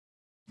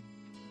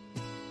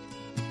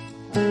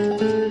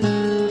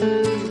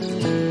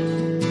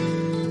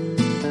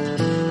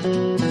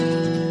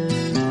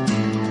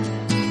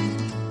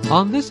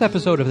On this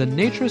episode of the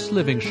Naturist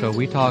Living Show,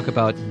 we talk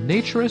about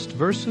naturist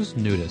versus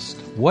nudist.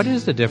 What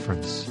is the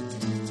difference?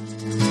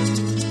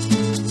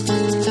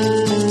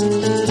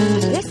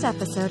 This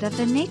episode of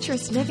the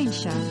Naturist Living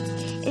Show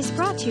is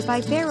brought to you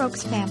by Bear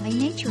Oaks Family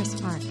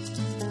Naturist Park.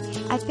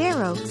 At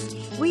Bear Oaks,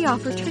 we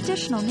offer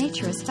traditional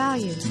naturist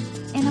values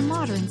in a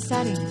modern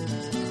setting.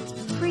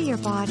 Free your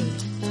body,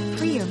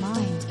 free your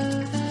mind.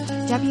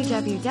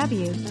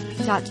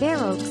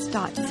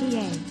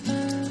 www.bearoaks.ca.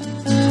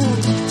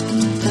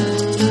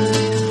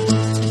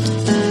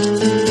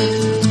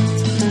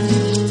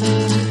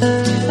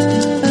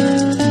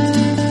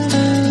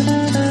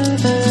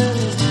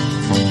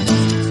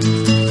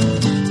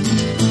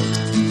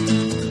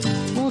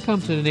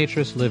 Welcome to the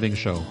Naturist Living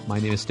Show. My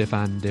name is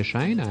Stéphane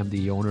Deschênes. I'm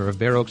the owner of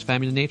Bear Oaks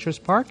Family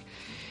Naturist Park.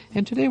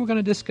 And today we're going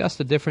to discuss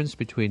the difference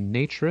between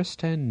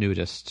naturist and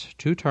nudist,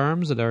 two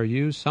terms that are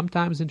used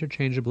sometimes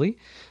interchangeably,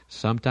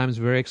 sometimes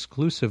very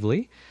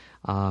exclusively.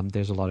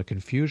 There's a lot of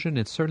confusion.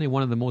 It's certainly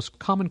one of the most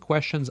common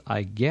questions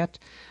I get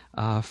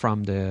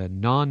from the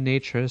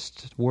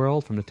non-naturist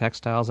world, from the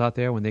textiles out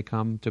there when they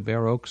come to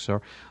Bear Oaks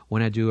or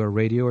when I do a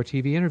radio or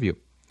TV interview.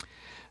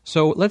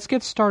 So let's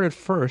get started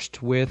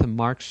first with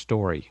Mark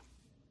Storey.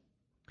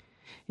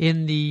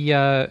 In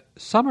the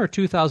summer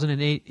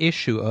 2008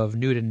 issue of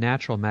Nude and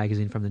Natural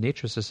magazine from the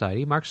Naturist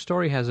Society, Mark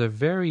Storey has a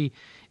very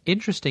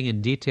interesting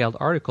and detailed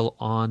article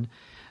on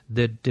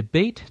the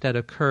debate that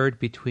occurred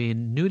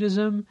between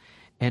nudism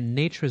and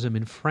naturism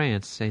in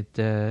France in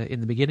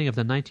the beginning of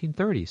the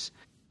 1930s.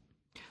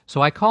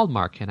 So I called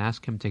Mark and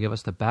asked him to give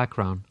us the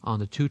background on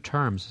the two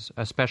terms,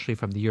 especially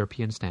from the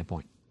European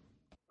standpoint.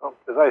 Well,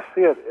 as I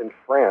see it in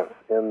France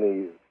in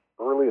the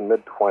early and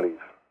mid-20s,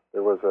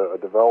 there was a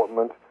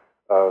development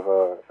of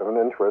an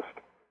interest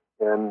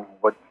in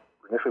what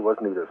initially was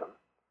nudism,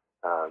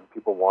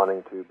 people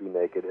wanting to be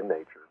naked in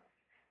nature.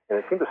 And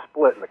it seemed to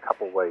split in a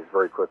couple ways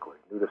very quickly,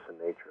 nudist and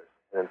naturist.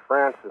 And in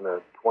France in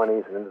the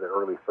 20s and into the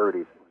early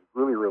 30s, it was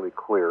really, really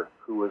clear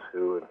who was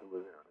who and who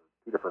was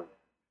two different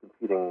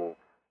competing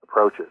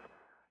approaches.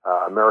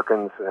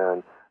 Americans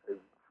and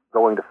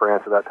going to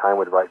France at that time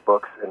would write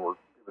books, and it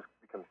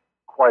became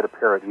quite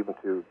apparent even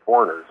to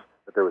foreigners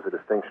that there was a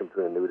distinction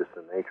between a nudist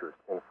and naturist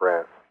in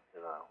France in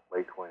the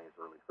late 20s,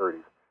 early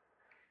 30s.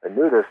 A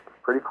nudist,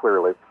 pretty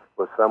clearly,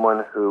 was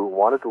someone who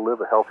wanted to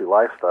live a healthy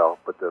lifestyle,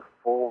 but the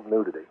full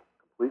nudity,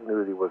 complete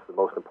nudity was the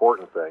most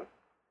important thing.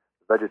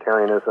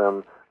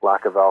 Vegetarianism,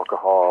 lack of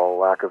alcohol,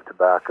 lack of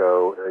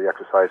tobacco, the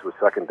exercise was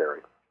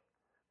secondary.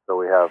 So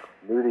we have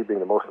nudity being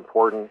the most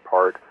important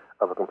part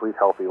of a complete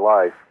healthy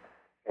life,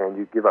 and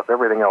you give up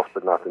everything else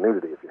but not the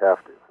nudity if you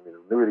have to. I mean,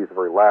 the nudity is the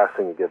very last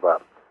thing you give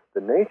up.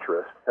 The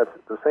naturist has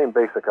the same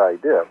basic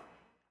idea.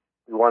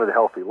 They wanted a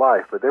healthy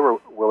life, but they were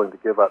willing to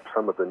give up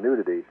some of the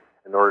nudity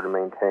in order to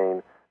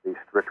maintain the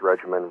strict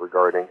regimen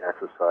regarding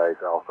exercise,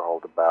 alcohol,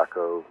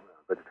 tobacco,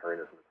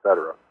 vegetarianism,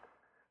 etc.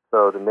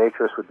 So the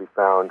naturist would be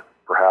found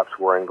perhaps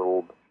wearing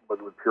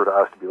what would appear to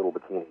us to be little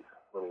bikinis,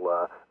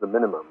 the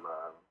minimum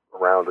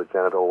around the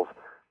genitals.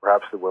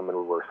 Perhaps the women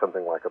would wear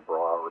something like a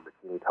bra or a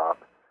bikini top.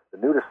 The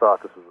nudist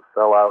thought this was a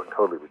sellout and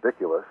totally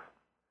ridiculous.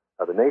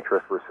 The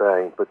naturists were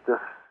saying, but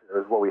this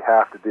is what we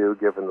have to do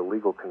given the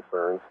legal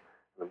concerns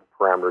and the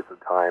parameters of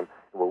the time,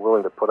 and we're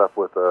willing to put up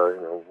with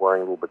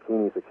wearing little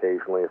bikinis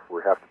occasionally if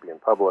we have to be in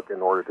public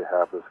in order to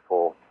have this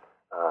full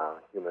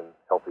human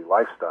healthy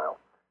lifestyle.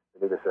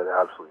 The nudist said,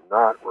 absolutely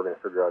not. We're going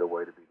to figure out a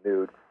way to be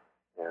nude.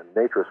 And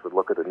naturists would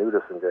look at the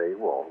nudist and say,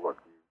 well, look,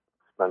 you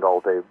spend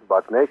all day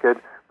butt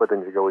naked, but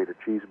then you go eat a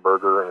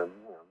cheeseburger and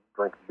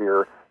drink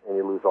beer, and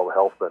you lose all the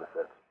health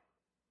benefits.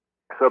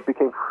 So it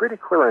became pretty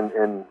clear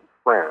in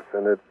France,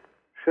 and it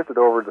shifted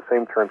over, the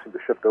same term seemed to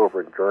shift over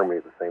in Germany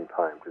at the same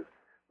time, because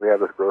we have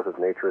this growth of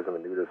naturism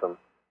and nudism,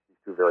 these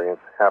two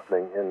variants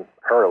happening in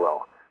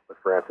parallel with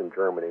France and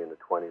Germany in the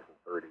 20s and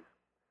 30s.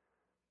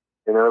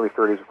 In the early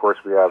 30s, of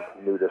course, we have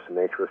nudists and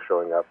naturists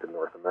showing up in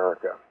North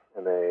America,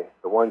 and the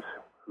ones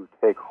who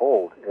take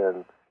hold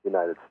in the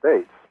United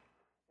States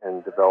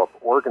and develop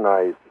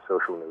organized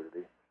social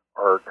nudity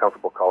are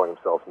comfortable calling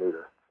themselves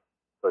nudists.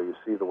 So you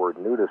see the word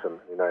nudism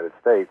in the United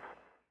States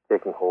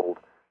taking hold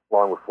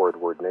long before the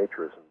word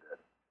naturism did.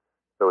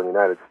 So in the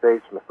United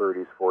States in the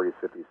 30s, 40s,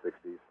 50s,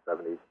 60s,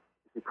 70s,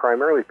 you see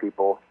primarily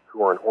people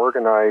who are in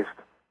organized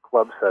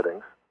club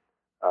settings,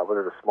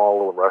 whether they're small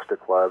little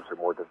rustic clubs or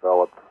more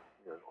developed,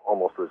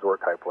 almost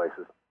resort-type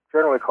places,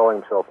 generally calling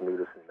themselves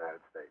nudists in the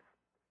United States.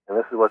 And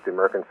this is what the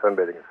American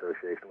Sunbathing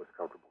Association was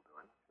comfortable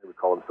doing. They would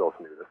call themselves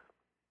nudists.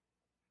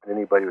 And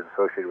anybody who was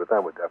associated with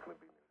them would definitely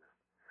be nudist.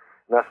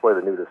 And that's why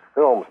the nudist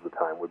films of the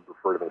time would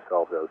refer to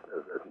themselves as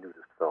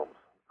nudist films,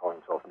 calling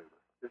themselves nudists.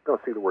 You just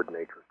don't see the word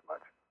naturist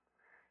much.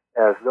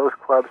 As those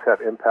clubs have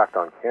impact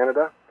on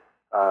Canada,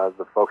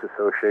 the folks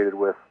associated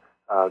with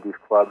these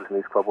clubs and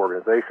these club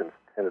organizations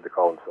tended to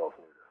call themselves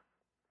nudists.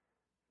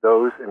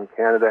 Those in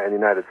Canada and the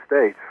United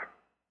States,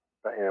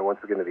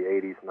 once again in the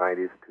 80s,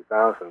 90s, and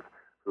 2000s,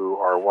 who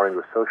are wanting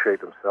to associate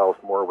themselves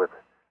more with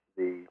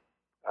the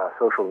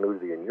social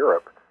nudity in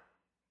Europe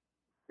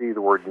see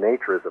the word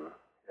naturism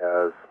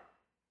as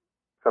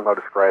somehow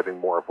describing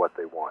more of what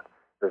they want.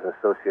 There's an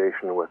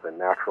association with a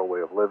natural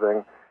way of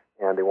living,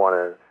 and they want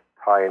to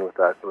tie in with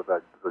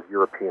those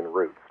European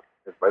roots.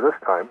 Because by this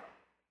time,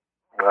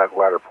 in that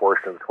latter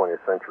portion of the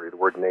 20th century, the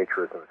word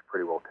naturism has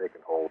pretty well taken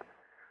hold.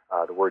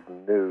 The word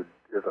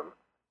nudism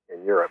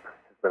in Europe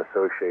has been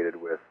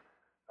associated with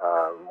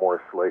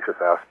more salacious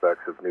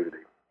aspects of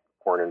nudity.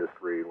 The porn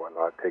industry and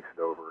whatnot takes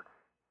it over.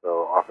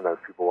 So oftentimes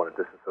people want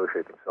to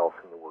disassociate themselves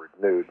from the word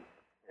nude,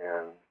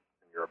 and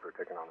in Europe they're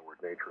taking on the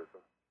word naturism.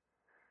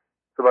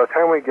 So by the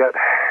time we get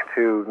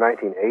to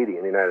 1980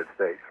 in the United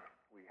States,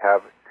 we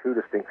have two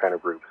distinct kind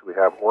of groups. We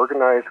have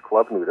organized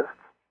club nudists,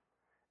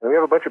 and we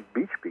have a bunch of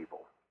beach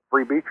people,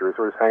 free beachers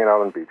who are just hanging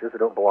out on beaches. They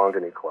don't belong to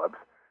any clubs.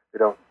 They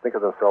don't think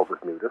of themselves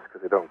as nudists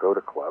because they don't go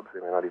to clubs. They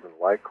may not even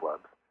like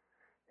clubs.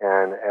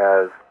 And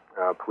as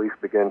police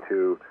begin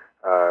to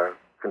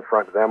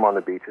confront them on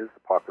the beaches,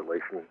 the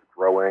population is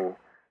growing.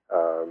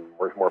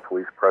 There's more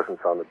police presence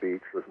on the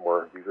beach. There's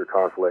more user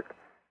conflict.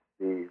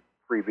 The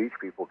free beach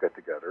people get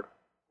together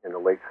in the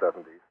late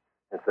 70s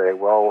and say,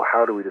 well,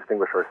 how do we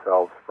distinguish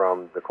ourselves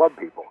from the club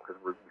people? Because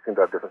we seem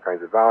to have different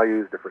kinds of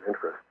values, different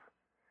interests.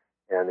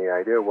 And the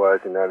idea was,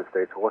 in the United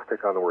States, well, let's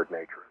take on the word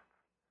naturist.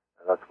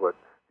 And that's what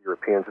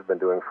Europeans have been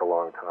doing for a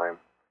long time.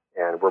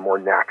 And we're more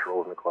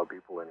natural than the club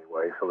people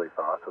anyway, so they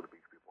thought, so the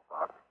beach people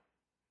thought.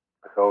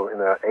 So in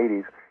the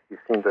 80s, you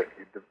see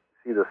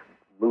this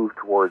move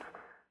towards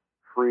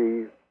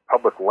free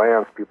public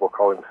lands, people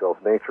calling themselves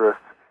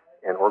naturists,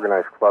 and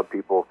organized club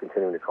people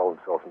continuing to call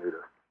themselves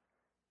nudists.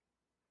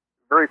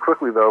 Very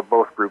quickly, though,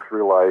 both groups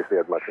realized they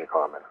had much in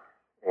common.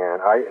 And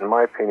in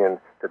my opinion,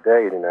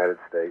 today in the United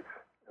States,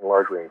 and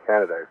largely in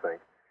Canada, I think,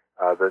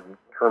 the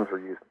terms are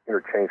used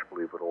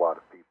interchangeably with a lot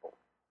of people.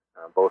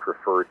 Both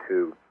refer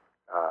to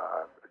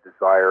a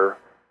desire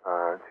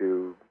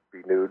to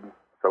be nude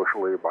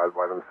socially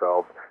by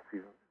themselves, see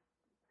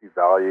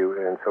value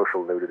in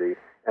social nudity,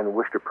 and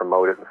wish to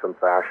promote it in some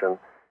fashion,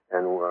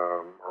 and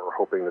are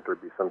hoping that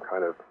there'd be some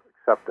kind of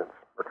acceptance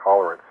or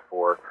tolerance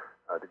for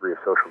a degree of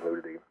social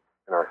nudity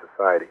in our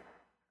society.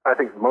 I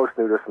think most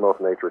nudists and most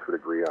naturists would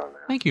agree on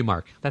that. Thank you,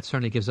 Mark. That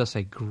certainly gives us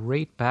a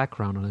great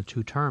background on the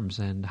two terms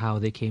and how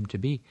they came to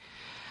be.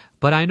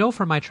 But I know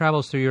from my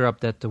travels through Europe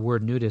that the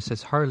word nudist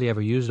is hardly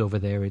ever used over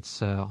there.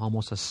 It's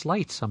almost a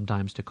slight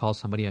sometimes to call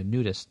somebody a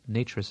nudist.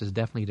 Naturist is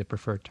definitely the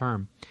preferred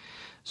term.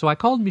 So I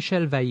called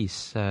Michel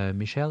Vaïs.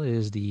 Michel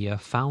is the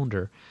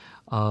founder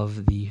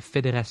of the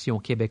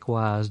Fédération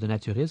Québécoise de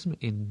Naturisme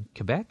in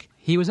Quebec.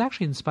 He was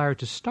actually inspired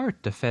to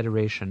start the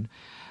federation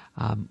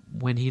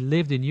when he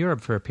lived in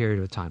Europe for a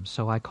period of time.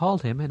 So I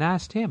called him and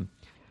asked him,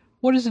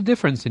 what is the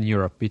difference in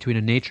Europe between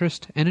a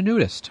naturist and a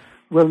nudist?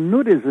 Well,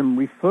 nudism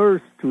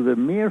refers to the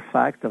mere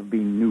fact of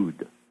being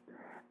nude.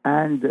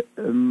 And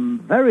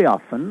very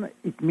often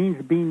it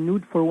means being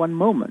nude for one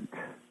moment.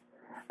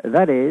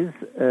 That is,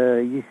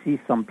 you see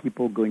some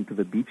people going to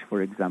the beach,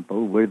 for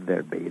example, with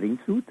their bathing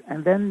suit,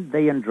 and then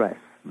they undress.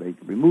 They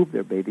remove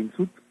their bathing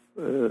suit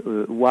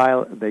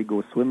while they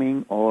go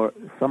swimming, or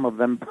some of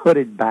them put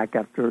it back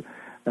after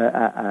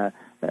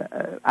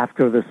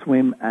the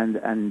swim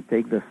and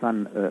take the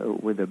sun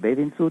with the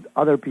bathing suit.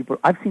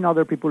 I've seen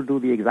other people do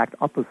the exact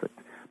opposite.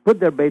 Put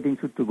their bathing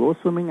suit to go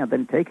swimming and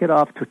then take it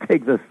off to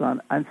take the sun,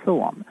 and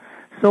so on.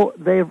 So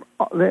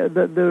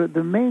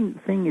the main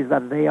thing is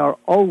that they are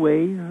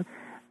always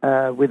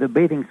with a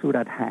bathing suit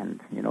at hand.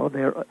 You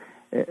know,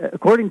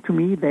 according to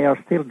me, they are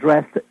still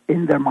dressed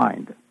in their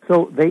mind.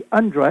 So they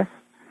undress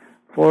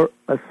for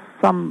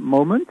some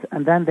moment,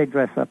 and then they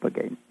dress up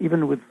again,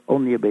 even with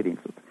only a bathing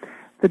suit.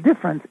 The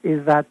difference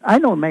is that I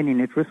know many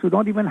naturists who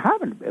don't even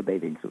have a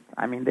bathing suit.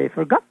 I mean, they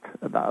forgot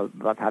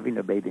about having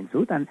a bathing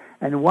suit,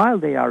 and while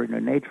they are in a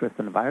naturist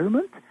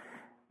environment,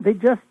 they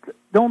just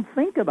don't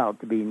think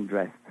about being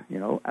dressed,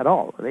 at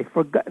all. They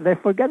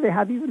forget they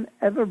have even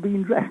ever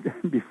been dressed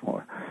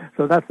before.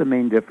 So that's the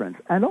main difference.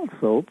 And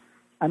also,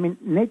 I mean,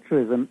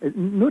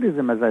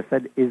 nudism, as I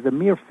said, is the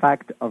mere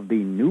fact of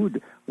being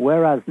nude,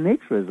 whereas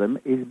naturism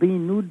is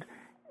being nude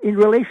in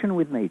relation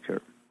with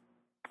nature.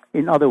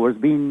 In other words,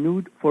 being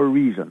nude for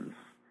reasons.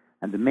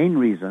 And the main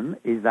reason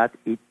is that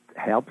it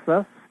helps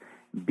us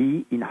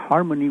be in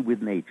harmony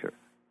with nature.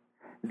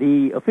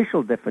 The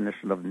official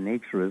definition of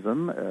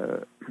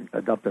naturism,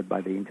 adopted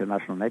by the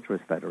International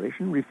Naturist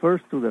Federation, refers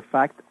to the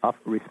fact of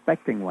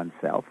respecting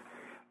oneself,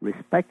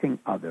 respecting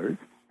others,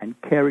 and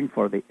caring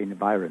for the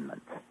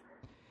environment.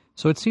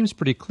 So it seems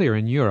pretty clear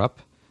in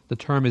Europe the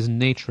term is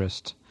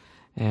naturist.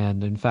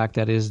 And in fact,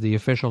 that is the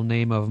official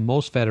name of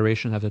most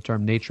federations have the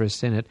term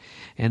naturist in it.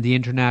 And the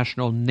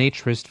International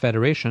Naturist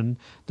Federation,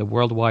 the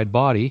worldwide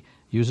body,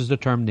 uses the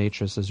term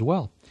naturist as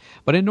well.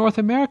 But in North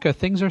America,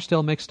 things are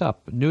still mixed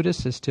up.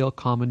 Nudist is still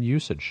common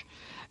usage.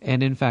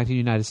 And in fact, in the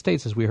United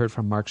States, as we heard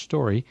from Mark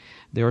Storey,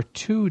 there are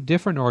two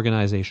different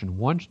organizations,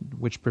 one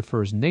which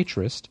prefers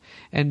naturist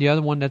and the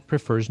other one that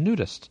prefers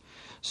nudist.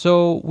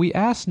 So we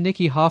asked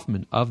Nicky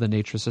Hoffman of the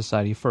Naturist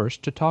Society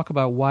first to talk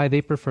about why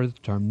they prefer the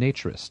term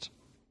naturist.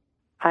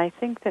 I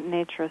think that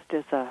naturist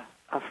is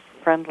a a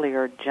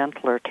friendlier,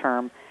 gentler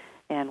term.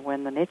 And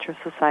when the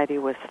Naturist Society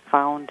was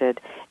founded,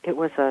 it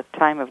was a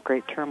time of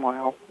great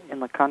turmoil in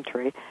the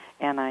country.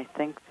 And I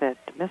think that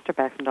Mr.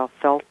 Baxendale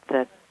felt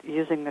that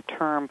using the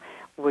term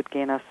would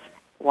gain us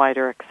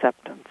wider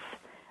acceptance.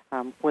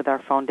 With our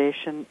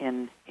foundation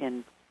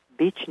in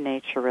beach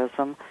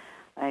naturism,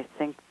 I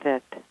think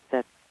that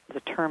the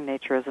term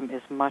naturism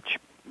is much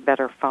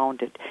better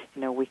founded.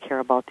 We care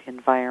about the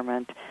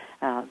environment,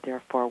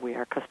 therefore we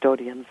are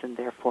custodians, and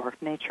therefore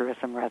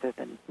naturism rather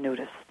than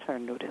nudist or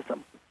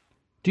nudism.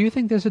 Do you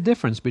think there's a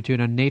difference between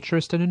a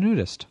naturist and a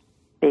nudist?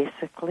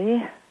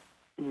 Basically,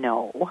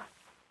 no.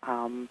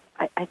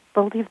 I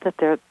believe that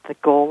the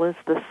goal is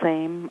the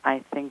same.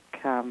 I think,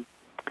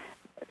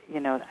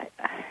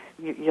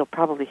 you'll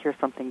probably hear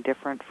something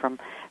different from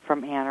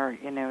Anna.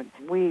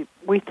 We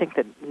think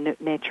that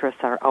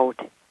naturists are out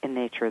in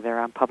nature. They're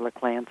on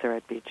public lands, they're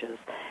at beaches,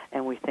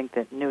 and we think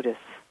that nudists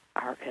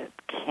are at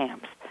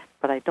camps.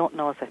 But I don't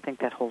know if I think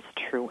that holds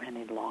true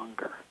any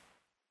longer.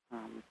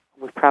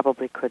 We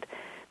probably could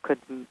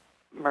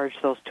merge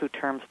those two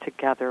terms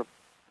together,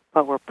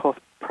 but we're both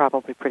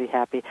probably pretty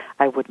happy.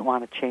 I wouldn't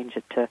want to change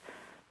it to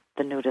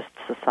the Nudist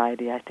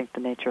Society. I think the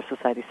Naturist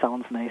Society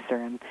sounds nicer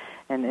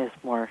and is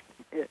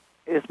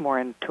more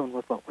in tune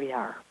with what we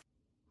are.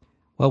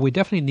 Well, we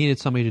definitely needed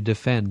somebody to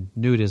defend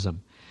nudism.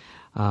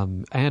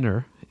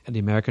 AANR, the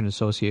American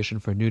Association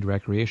for Nude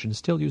Recreation,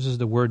 still uses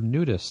the word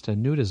nudist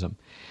and nudism.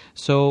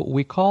 So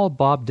we call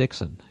Bob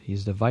Dixon.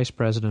 He's the vice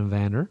president of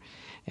AANR,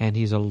 and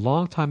he's a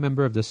longtime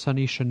member of the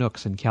Sunny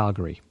Chinooks in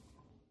Calgary.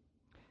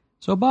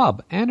 So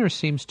Bob, AANR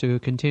seems to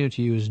continue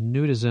to use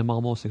nudism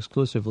almost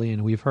exclusively,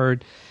 and we've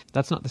heard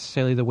that's not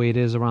necessarily the way it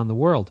is around the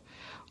world.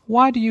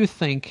 Why do you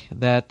think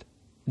that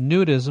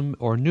nudism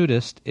or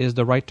nudist is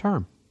the right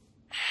term?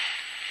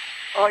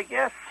 Well, I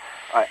guess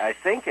I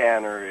think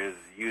AANR is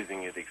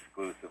using it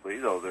exclusively,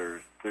 though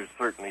there's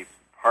certainly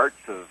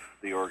parts of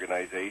the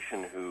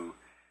organization who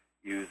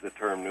use the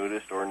term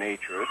nudist or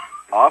naturist,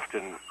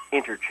 often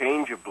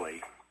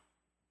interchangeably.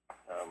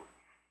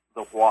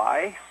 The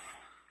why?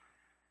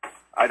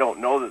 I don't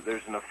know that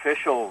there's an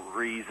official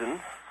reason.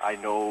 I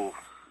know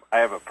I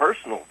have a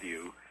personal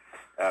view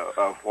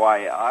of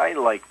why I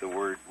like the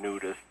word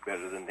nudist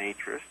better than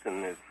naturist,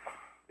 and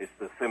it's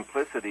the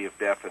simplicity of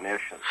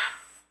definition.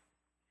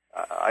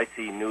 I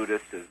see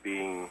nudist as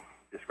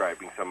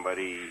describing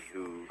somebody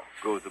who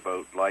goes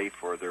about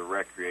life or their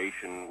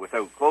recreation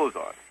without clothes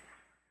on.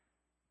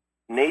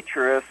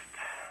 Naturist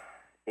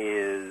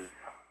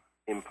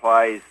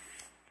implies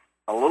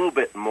a little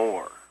bit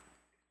more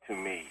to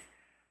me,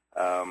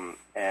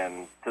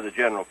 and to the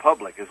general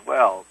public as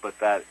well, but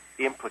that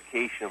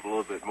implication of a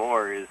little bit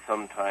more is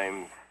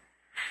sometimes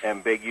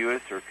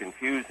ambiguous or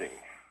confusing.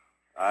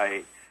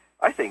 I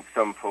think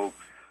some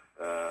folks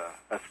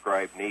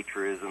ascribe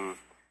naturism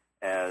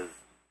as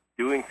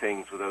doing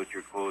things without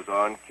your clothes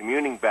on,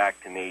 communing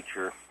back to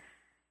nature,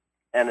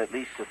 and at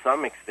least to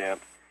some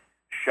extent,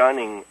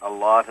 shunning a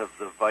lot of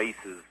the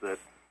vices that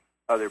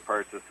other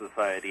parts of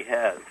society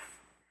has,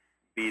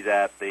 be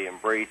that they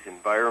embrace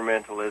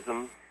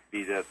environmentalism,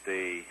 be that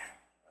they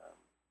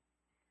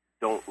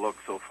don't look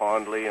so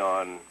fondly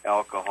on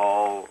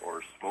alcohol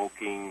or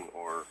smoking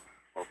or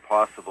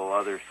possible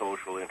other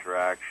social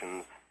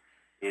interactions.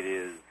 It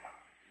is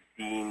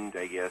deemed,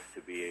 I guess,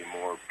 to be a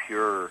more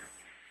pure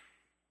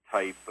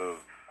type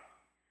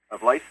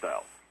of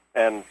lifestyle.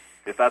 And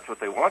if that's what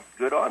they want,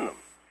 good on them.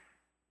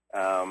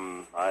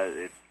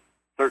 It's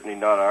certainly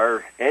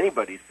not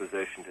anybody's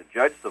position to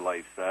judge the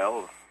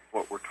lifestyle.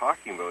 What we're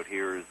talking about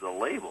here is the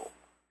label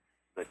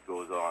that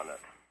goes on it.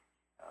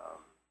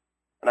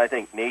 And I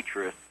think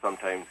naturists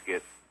sometimes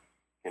get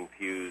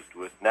confused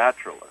with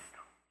naturalist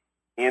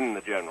in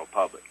the general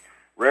public.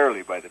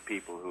 Rarely by the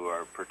people who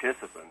are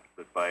participants,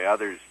 but by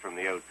others from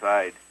the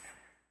outside.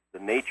 The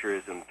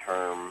naturism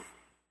term,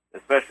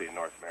 especially in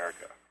North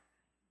America,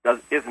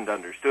 isn't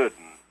understood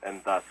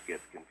and thus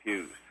gets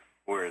confused,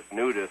 whereas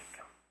nudist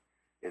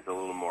is a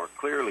little more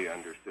clearly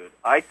understood,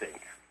 I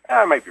think.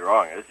 I might be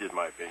wrong. It's just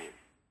my opinion.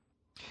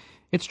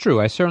 It's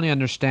true. I certainly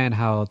understand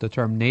how the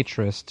term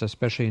naturist,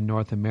 especially in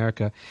North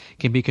America,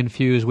 can be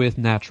confused with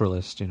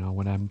naturalist.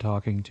 When I'm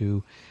talking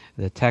to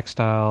the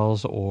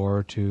textiles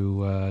or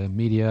to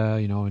media,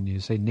 and you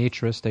say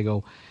naturist, they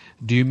go,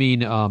 do you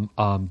mean, and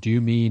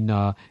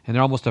they're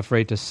almost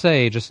afraid to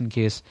say, just in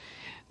case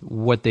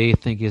what they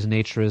think is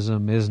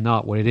naturism is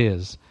not what it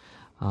is.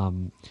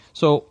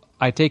 So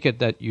I take it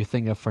that you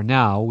think that for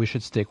now we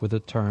should stick with the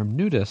term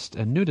nudist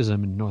and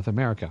nudism in North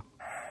America.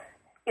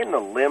 In the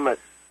limit,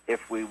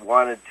 if we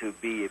wanted to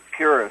be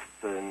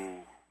purists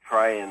and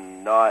try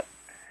and not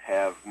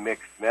have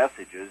mixed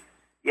messages,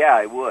 yeah,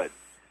 I would.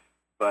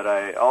 But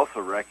I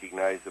also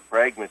recognize the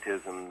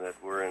pragmatism that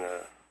we're in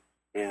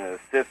a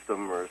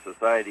system or a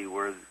society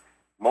where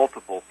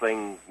multiple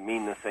things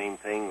mean the same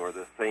thing or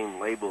the same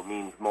label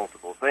means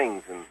multiple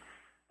things, and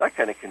that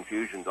kind of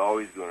confusion is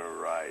always going to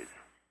arise.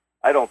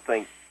 I don't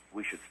think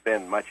we should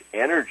spend much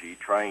energy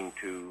trying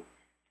to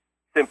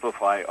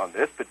simplify on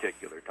this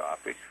particular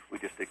topic. We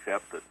just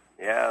accept that,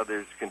 yeah,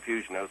 there's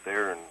confusion out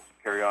there and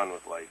carry on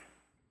with life.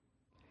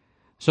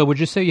 So would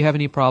you say you have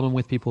any problem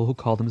with people who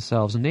call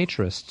themselves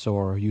naturists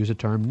or use the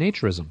term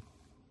naturism?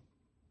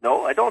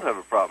 No, I don't have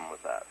a problem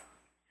with that.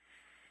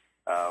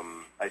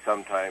 I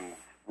sometimes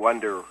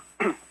wonder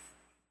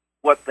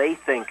what they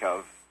think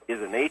of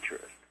is a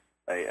naturist.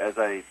 As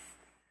I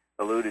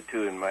alluded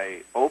to in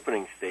my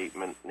opening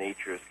statement,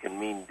 naturist can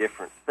mean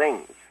different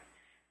things.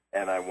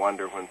 And I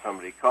wonder when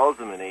somebody calls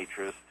them a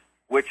naturist,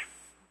 which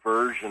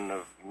version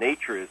of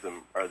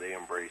naturism are they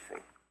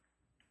embracing?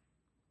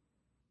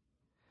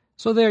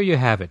 So there you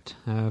have it,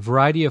 a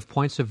variety of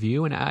points of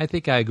view, and I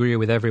think I agree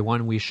with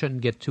everyone. We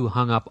shouldn't get too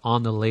hung up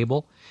on the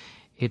label.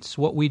 It's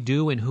what we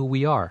do and who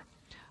we are.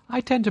 I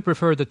tend to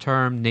prefer the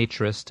term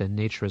naturist and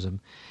naturism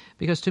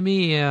because to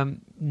me,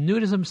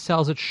 nudism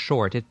sells it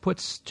short. It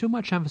puts too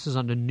much emphasis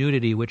on the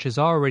nudity, which is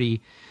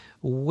already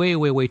way,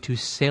 way, way too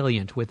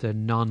salient with the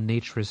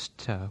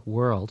non-naturist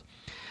world.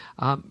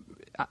 I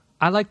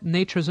like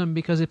naturism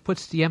because it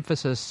puts the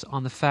emphasis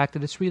on the fact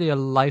that it's really a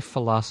life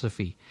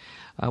philosophy,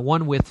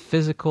 one with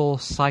physical,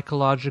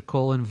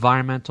 psychological,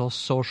 environmental,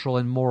 social,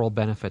 and moral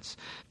benefits.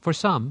 For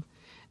some,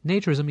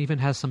 naturism even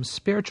has some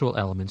spiritual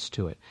elements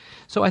to it.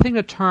 So I think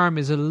the term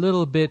is a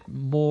little bit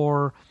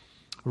more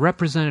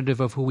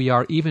representative of who we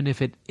are, even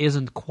if it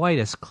isn't quite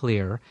as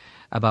clear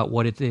about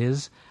what it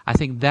is. I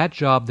think that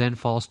job then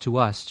falls to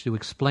us to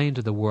explain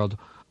to the world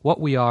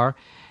what we are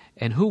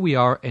and who we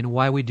are and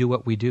why we do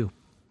what we do.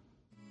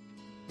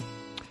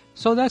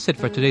 So that's it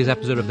for today's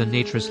episode of the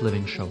Naturist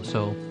Living Show.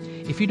 So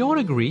if you don't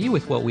agree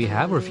with what we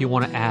have, or if you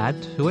want to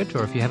add to it,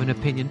 or if you have an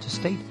opinion to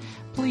state,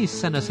 please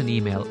send us an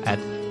email at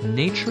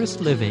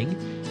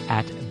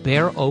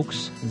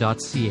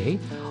naturistliving@bareoaks.ca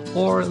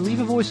or leave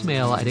a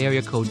voicemail at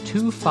area code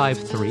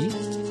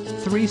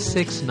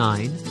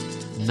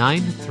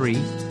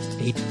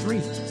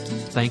 253-369-9383.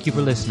 Thank you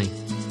for listening.